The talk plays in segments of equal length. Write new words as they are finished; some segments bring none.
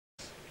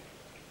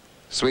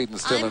Sweden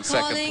still in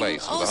second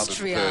place with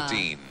Austria.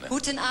 113.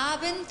 Guten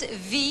Abend,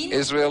 Wien.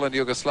 Israel and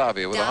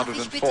Yugoslavia with Darf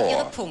ich bitte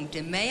Ihre 104.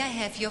 Punkte? May I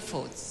have your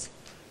votes?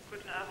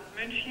 Guten Abend,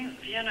 München,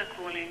 Vienna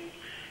calling.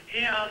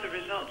 Here are the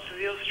results of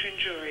the Austrian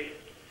jury.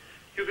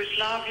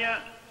 Yugoslavia,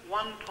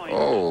 1 point.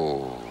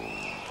 Oh.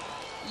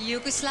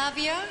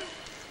 Yugoslavia,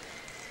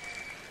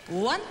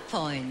 1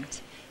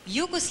 point.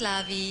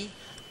 Yugoslavie,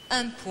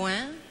 1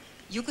 point.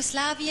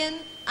 Jugoslawien,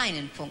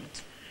 1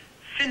 Punkt.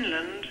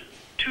 Finland,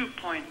 2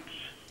 points.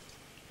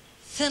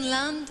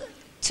 Finland,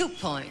 2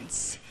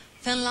 points.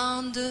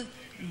 Finland,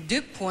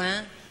 2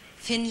 points.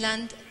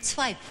 Finland,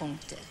 2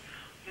 Punkte.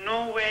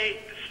 Norway,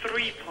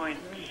 3 points.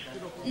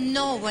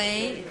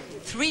 Norway,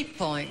 3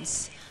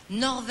 points.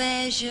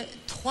 Norvège,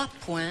 3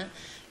 points.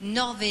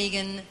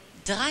 Norwegen,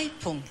 3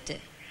 Punkte.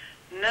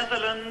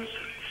 Netherlands,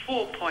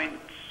 4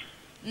 points.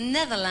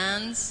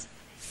 Netherlands,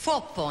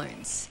 4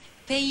 points.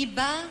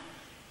 Pays-Bas,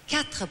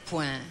 4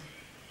 points.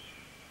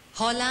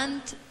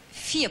 Holland,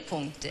 4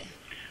 Punkte.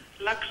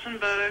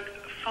 Luxembourg,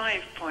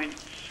 5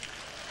 points.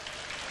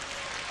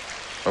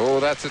 Oh,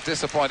 that's a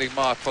disappointing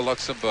mark for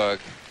Luxembourg.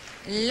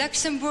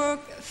 Luxembourg,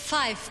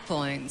 5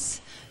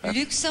 points.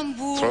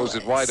 Luxembourg, throws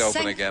it wide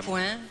open 5 again.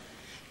 points.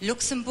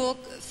 Luxembourg,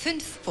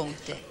 5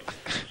 Punkte.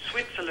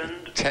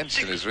 Switzerland,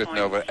 Tension 6 is written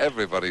points. over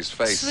everybody's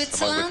face among the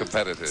Switzerland,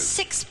 competitors.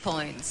 6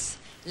 points.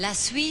 La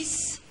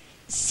Suisse,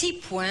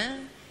 6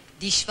 points.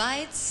 Die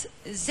Schweiz,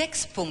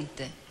 6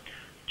 Punkte.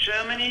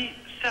 Germany,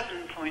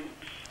 7 points.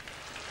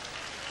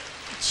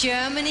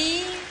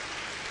 Germany,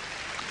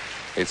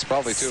 It's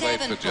probably too late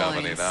 7 for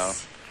Germany now.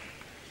 points.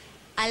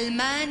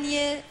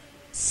 Allemagne,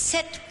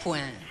 7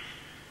 points.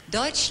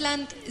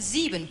 Deutschland,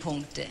 7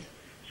 Punkte.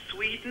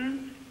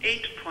 Sweden,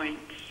 8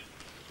 points.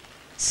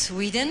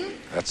 Sweden,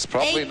 That's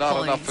probably 8 not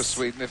points. enough for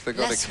Sweden if they're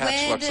going La to catch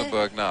Suède,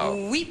 Luxembourg now.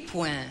 8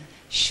 points.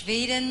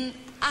 Schweden,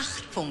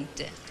 8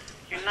 Punkte.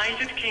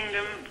 United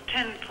Kingdom,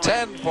 10 points.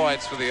 10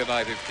 points for the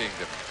United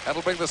Kingdom.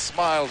 That'll bring the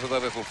smile to their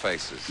little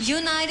faces.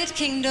 United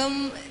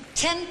Kingdom,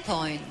 10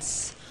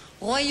 points.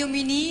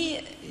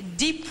 Royaume-Uni,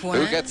 10 points.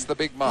 Who gets the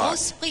big mark?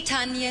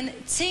 Großbritannien,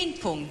 10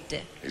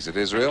 Punkte. Is it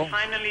Israel?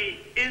 Finally,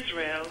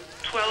 Israel,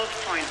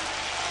 12 points.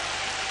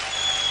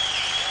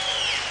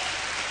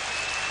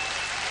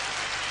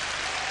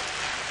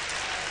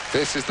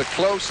 This is the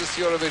closest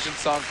Eurovision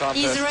Song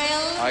Contest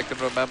Israel, I can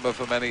remember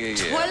for many a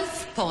year.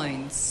 12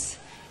 points.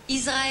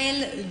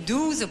 Israël,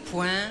 12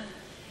 points.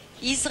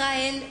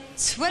 Israël,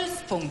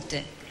 12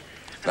 Punkte.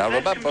 Now And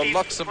that remember,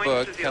 completes the Luxembourg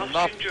points of the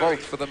cannot Austrian vote jury.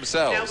 for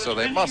themselves, so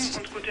they must,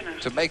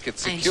 to make it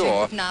Einen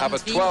secure, schönen guten have a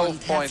Abend, Wien,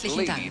 und 12-point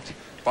herzlichen Dank. lead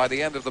by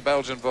the end of the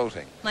Belgian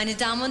voting. Meine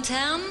Damen und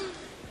Herren,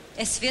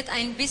 es wird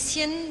ein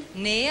bisschen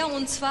näher,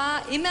 und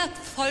zwar immer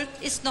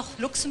folgt ist noch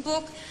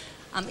Luxemburg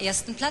am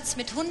ersten Platz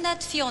mit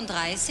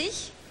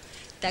 134.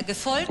 Da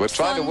gefolgt We're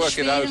trying to von work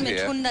it out Schweden mit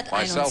here.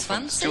 Myself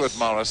and 121. Stuart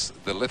Morris,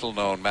 the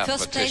little-known First place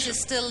mathematician. is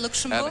still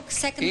Luxembourg. And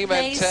Second he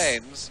place,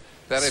 maintains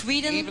that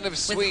Sweden even if with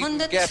Sweden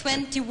gets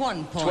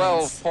 121 points.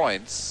 12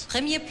 points,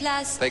 Première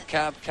place they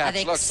can't catch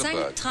avec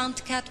Luxembourg.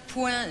 534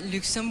 points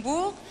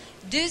Luxembourg.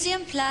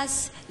 Deuxième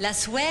place, la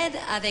Suède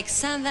avec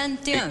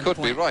 121 It could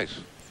be points. right.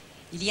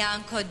 Il y a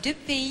encore 2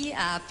 pays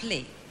à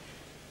appeler.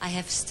 I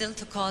have still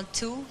to call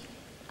 2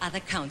 other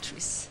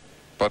countries.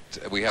 But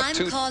we have I'm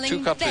two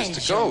calling countries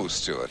to Belgium. go,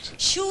 Stuart.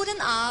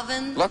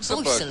 Goedenavond,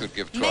 Luxembourg Brussels. could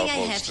give 12 May I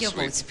votes have to your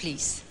Sweden. votes,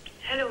 please?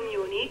 Hello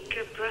Munich,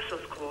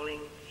 Brussels calling.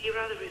 Here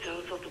are the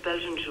results of the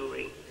Belgian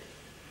jury.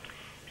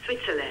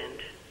 Switzerland,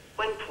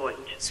 1 point.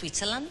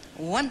 Switzerland,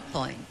 1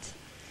 point.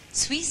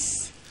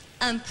 Suisse,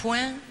 1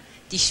 point.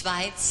 Die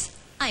Schweiz,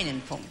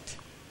 1 Punkt.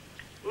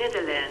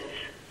 Netherlands,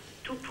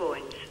 2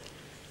 points.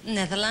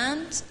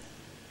 Netherlands,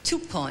 2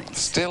 points.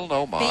 Still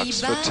no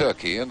marks for Pays-Bas,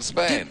 Turkey and 2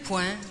 Spain.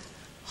 points.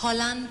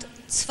 Holland,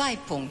 2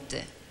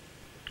 Punkte.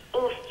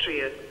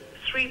 Austria,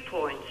 3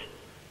 points.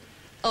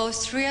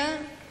 Austria,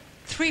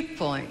 3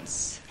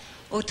 points.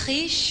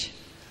 Autriche,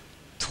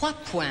 3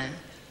 points.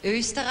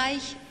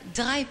 Österreich,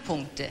 3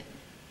 Punkte.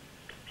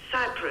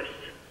 Cyprus,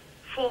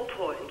 4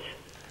 points.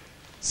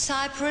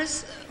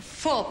 Cyprus,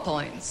 4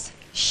 points.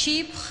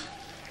 Chypre,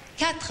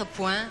 4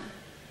 points.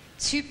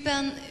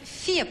 Zypern,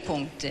 4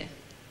 Punkte.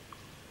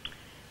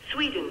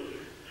 Sweden,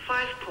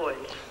 5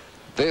 points.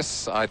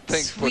 This, I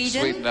think, puts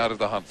Sweden out of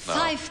the hunt now.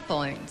 5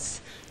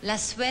 points. La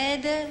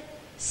Suède,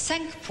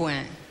 5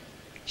 points.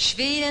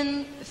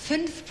 Schweden,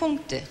 5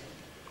 Punkte.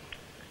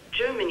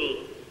 Germany,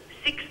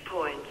 6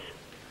 points.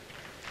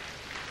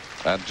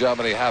 And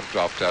Germany have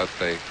dropped out.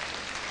 They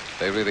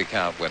really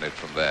can't win it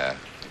from there.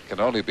 It can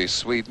only be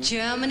Sweden.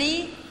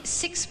 Germany,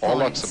 6 Or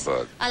points.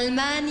 Luxembourg.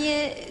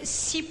 Allemagne,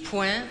 6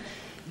 points.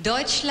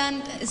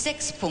 Deutschland,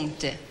 6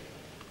 Punkte.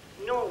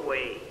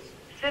 Norway,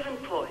 7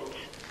 points.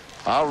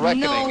 Our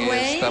reckoning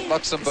Norway, is that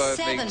Luxembourg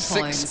 7 needs 6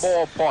 points.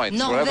 more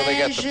points wherever they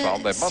get them Norvège,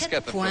 from. They must 7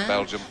 get them from points.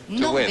 Belgium to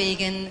win.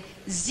 Norwegen,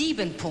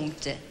 7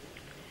 Punkte.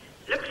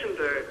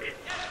 Luxembourg,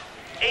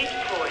 8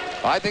 points.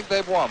 I think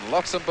they've won.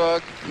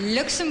 Luxembourg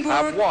Luxembourg,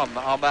 have won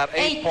on that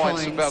 8 8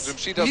 points from points. Belgium.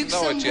 She doesn't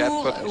know it yet,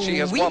 but she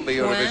has won the 8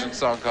 Eurovision points.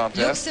 Song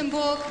Contest.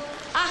 Luxembourg,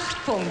 8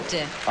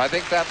 Punkte. I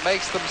think that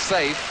makes them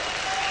safe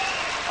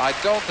I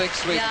don't think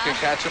Sweden Yeah. can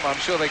catch him. I'm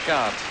sure they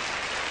can't.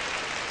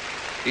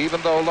 Even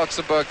though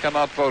Luxembourg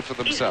cannot vote for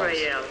themselves.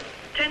 Israel,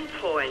 10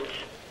 points.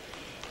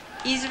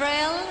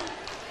 Israel,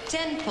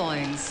 10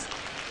 points.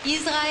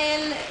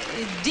 Israel,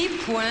 10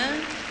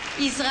 points.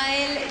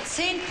 Israel,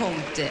 10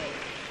 Punkte.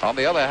 On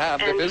the other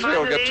hand, And if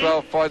Israel get finally,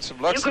 12 points from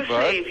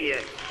Luxembourg, Yugoslavia,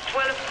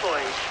 12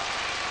 points.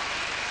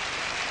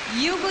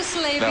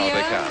 Yugoslavia. no,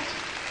 they can't.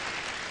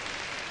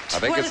 I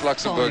think it's 12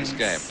 Luxembourg's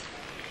points. game.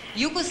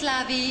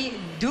 Yugoslavie,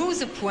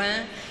 12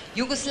 points.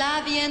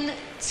 Jugoslawien,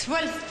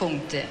 12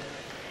 Punkte.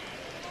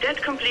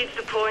 That completes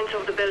the points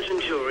of the Belgian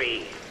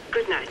jury.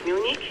 Good night,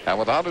 Munich. And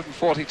with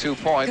 142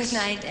 points, Good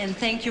night and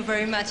thank you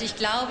very much. Ich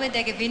glaube,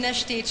 der Gewinner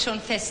steht schon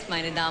fest,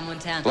 meine Damen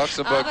und Herren.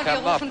 Luxembourg Aber wir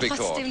cannot rufen be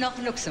trotzdem noch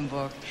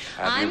Luxemburg.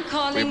 And I'm we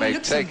calling may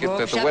take it Luxembourg.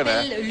 that the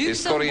winner J'appelle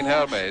is Corinne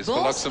Luxembourg. Hermes for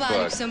Bonsoir,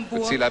 Luxembourg.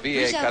 Luxembourg. Petit la vie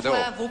est Puis-je cadeau.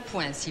 avoir vos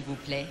points, s'il vous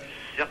plaît?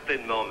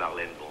 Certainement,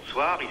 Marlène,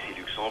 bonsoir. Ici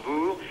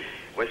Luxembourg.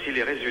 Voici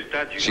les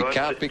résultats du She vote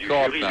can't be du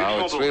caught jury now.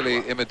 It's really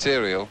luxembourgeois.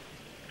 immaterial.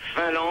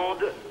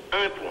 Finlande,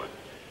 1 point.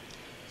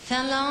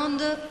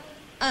 Finlande,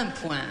 1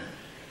 point.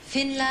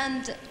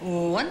 Finnland,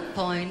 1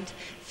 point.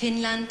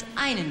 Finnland,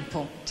 1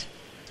 Punkt.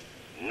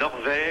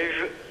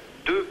 Norvège,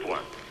 2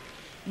 points.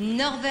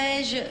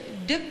 Norvège,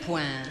 2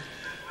 points.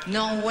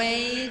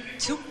 Norway,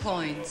 2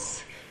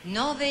 points.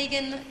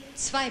 Norwegen,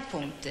 2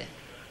 Punkte.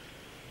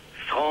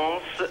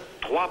 France,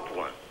 3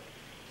 points.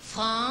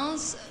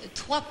 France,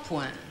 3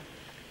 points.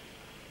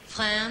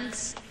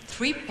 France,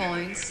 3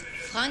 points.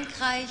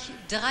 Frankreich,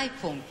 3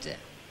 Punkte.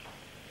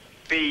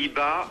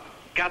 Pays-Bas,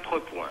 4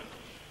 points.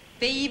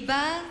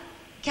 Pays-Bas,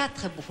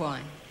 4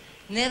 points.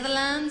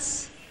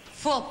 Netherlands,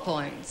 4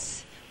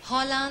 points.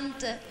 Holland,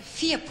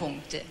 4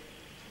 Punkte.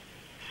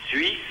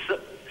 Suisse,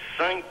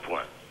 5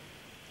 points.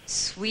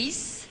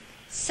 Suisse,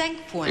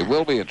 5 points. It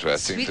will be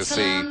interesting to see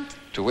Switzerland,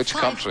 to which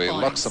 5 country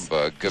points.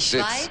 Luxembourg gives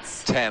its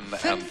Schweiz, 10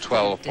 and 5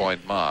 12 Punkte.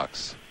 point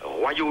marks.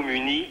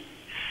 Royaume-Uni,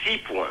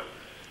 6 points.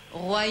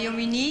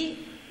 Royaume-Uni,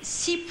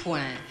 6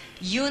 points.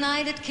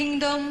 United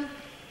Kingdom,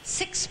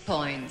 6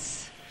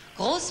 points.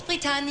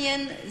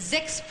 Großbritannien,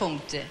 6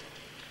 Punkte.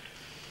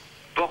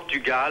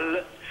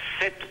 Portugal,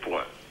 7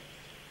 points.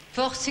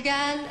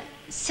 Portugal,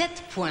 7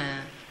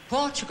 points.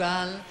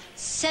 Portugal,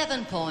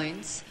 7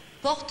 points.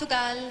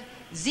 Portugal,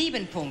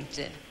 7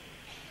 Punkte.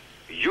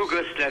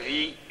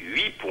 Yougoslavie,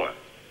 8 points.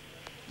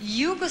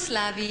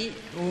 Yugoslavie,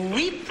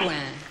 8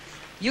 points.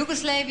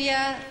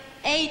 Yugoslavia,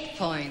 8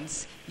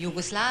 points.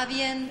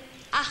 Jugoslawien,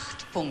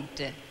 8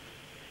 Punkte.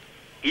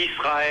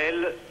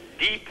 Israël,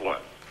 10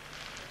 points.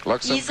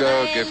 Luxembourg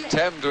Israel, give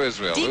 10 to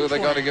Israel. 10 Who are they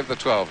going to points. give the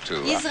 12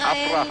 to?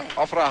 Israel,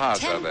 Afra Haza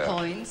 10 there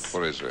points.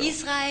 for Israel.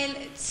 Israel,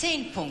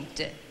 10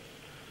 Punkte.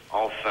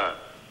 Enfin,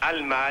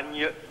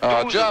 Allemagne,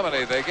 12 Oh, Germany,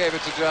 points. they gave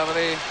it to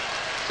Germany,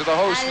 to the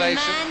host nation.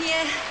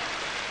 Allemagne,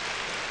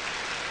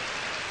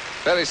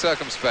 Very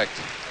circumspect.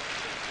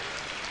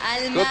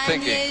 Allemagne,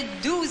 thinking.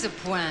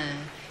 12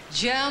 points.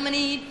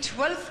 Germany,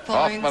 12 points.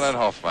 Hoffman and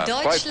Hoffman,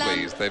 quite Deutschland,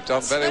 pleased. They've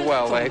done very 12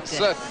 well. They Punkte.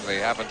 certainly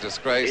haven't Et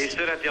disgraced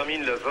cela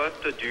termine le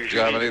vote du jury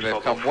Germany.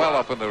 They've come well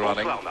up in the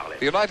running. Bonsoir, Marlène.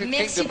 The United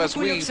Merci Kingdom, as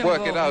beaucoup, we Luxembourg.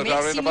 work it out,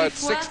 are Merci in about mille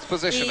fois 6th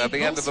position et at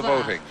the end of the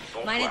bonsoir. voting.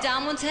 Meine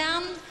Damen und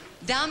Herren,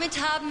 damit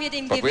haben wir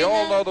den But we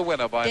all know Gewinner the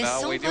winner by des now.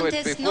 Song We knew it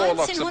Contest before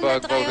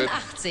Luxembourg voted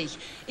 1983.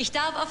 Ich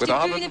darf auf with die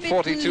Bühne bitten,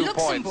 142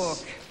 Luxemburg.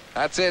 points.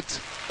 That's it.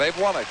 They've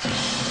won it.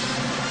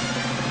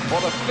 For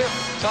the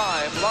 5th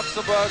time,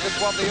 Luxembourg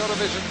has won the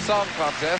Eurovision Song Contest.